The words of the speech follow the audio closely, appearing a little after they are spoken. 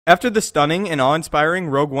After the stunning and awe-inspiring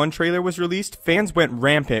Rogue One trailer was released, fans went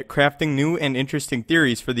rampant, crafting new and interesting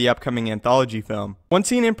theories for the upcoming anthology film. One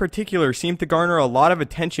scene in particular seemed to garner a lot of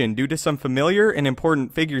attention due to some familiar and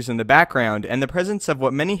important figures in the background, and the presence of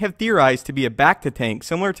what many have theorized to be a bacta tank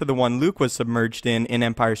similar to the one Luke was submerged in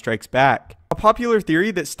Empire Strikes Back. A popular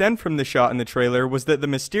theory that stemmed from the shot in the trailer was that the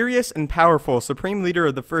mysterious and powerful Supreme Leader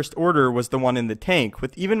of the First Order was the one in the tank,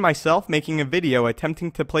 with even myself making a video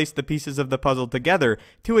attempting to place the pieces of the puzzle together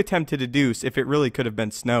to attempt to deduce if it really could have been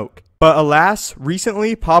Snoke. But alas,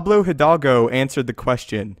 recently Pablo Hidalgo answered the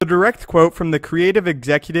question. The direct quote from the creative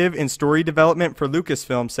executive in story development for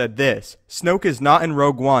Lucasfilm said this: "Snoke is not in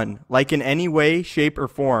Rogue One, like in any way, shape, or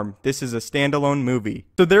form. This is a standalone movie."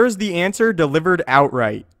 So there is the answer delivered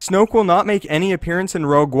outright. Snoke will not make any appearance in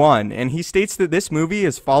Rogue One, and he states that this movie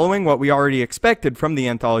is following what we already expected from the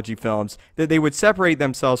anthology films, that they would separate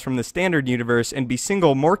themselves from the standard universe and be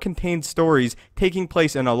single, more contained stories taking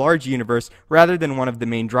place in a large universe rather than one of the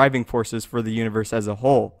main driving forces for the universe as a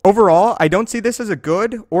whole. Overall, I don't see this as a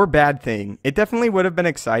good or bad thing. It definitely would have been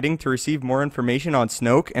exciting to receive more information on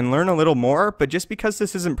Snoke and learn a little more, but just because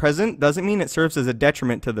this isn't present doesn't mean it serves as a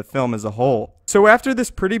detriment to the film as a whole. So after this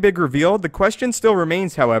pretty big reveal, the question still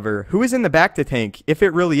remains, however, who is in the bacta tank, if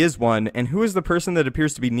it really is one, and who is the person that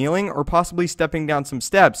appears to be kneeling or possibly stepping down some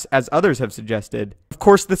steps, as others have suggested? Of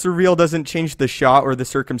course, this reveal doesn't change the shot or the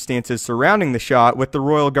circumstances surrounding the shot, with the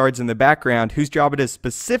royal guards in the background, whose job it is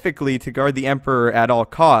specifically to guard the Emperor at all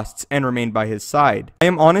costs and remain by his side. I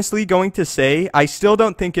am honestly going to say I still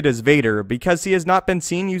don't think it is Vader, because he has not been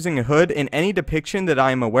seen using a hood in any depiction that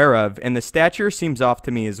I am aware of, and the stature seems off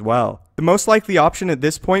to me as well. The most likely option at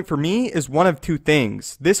this point for me is one of two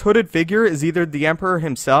things. This hooded figure is either the Emperor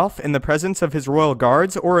himself in the presence of his royal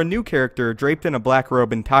guards, or a new character draped in a black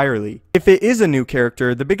robe entirely. If it is a new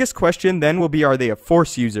character, the biggest question then will be, are they a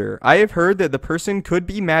Force user? I have heard that the person could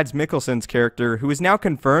be Mads Mikkelsen's character, who is now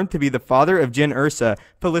confirmed to be the father of Jyn Erso,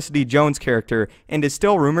 Felicity Jones' character, and is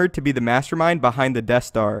still rumored to be the mastermind behind the Death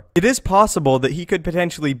Star. It is possible that he could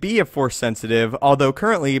potentially be a Force sensitive, although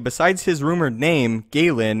currently, besides his rumored name,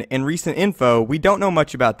 Galen, and recent info, we don't know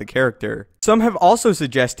much about the character. Some have also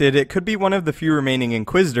suggested it could be one of the few remaining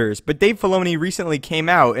Inquisitors, but Dave Filoni recently came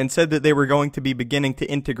out and said that they were going to be beginning to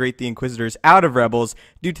integrate the Inquisitors out of Rebels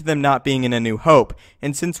due to them not being in A New Hope,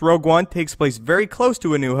 and since Rogue One takes place very close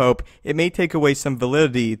to A New Hope, it may take away some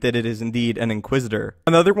validity that it is indeed an Inquisitor.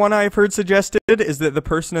 Another one I have heard suggested is that the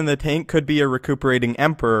person in the tank could be a recuperating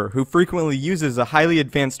Emperor, who frequently uses a highly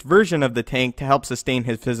advanced version of the tank to help sustain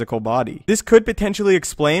his physical body. This could potentially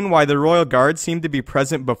explain why the royal guards seem to be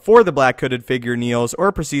present before the black hooded figure kneels or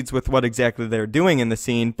proceeds with what exactly they're doing in the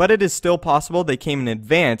scene, but it is still possible they came in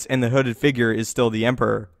advance and the hooded figure is still the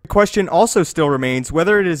Emperor. The question also still remains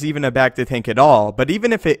whether it is even a bacta tank at all, but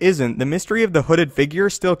even if it isn't, the mystery of the hooded figure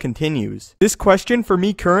still continues. This question for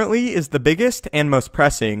me currently is the biggest and most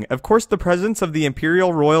pressing. Of course, the presence of the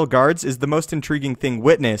Imperial Royal Guards is the most intriguing thing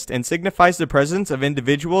witnessed and signifies the presence of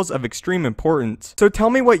individuals of extreme importance. So tell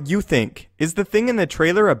me what you think. Is the thing in the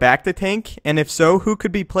trailer a bacta tank? And if so, who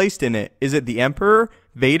could be placed in it? Is it the Emperor,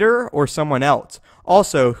 Vader, or someone else?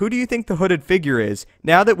 Also, who do you think the hooded figure is?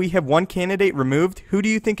 Now that we have one candidate removed, who do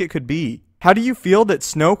you think it could be? How do you feel that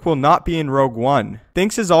Snoke will not be in Rogue One?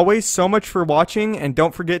 Thanks as always so much for watching, and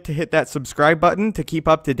don't forget to hit that subscribe button to keep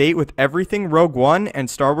up to date with everything Rogue One and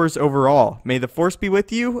Star Wars overall. May the Force be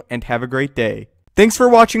with you, and have a great day. Thanks for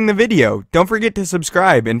watching the video. Don't forget to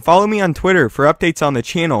subscribe and follow me on Twitter for updates on the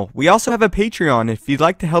channel. We also have a Patreon if you'd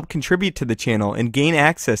like to help contribute to the channel and gain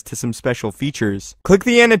access to some special features. Click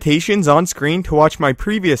the annotations on screen to watch my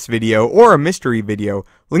previous video or a mystery video.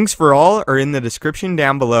 Links for all are in the description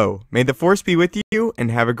down below. May the Force be with you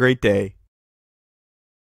and have a great day.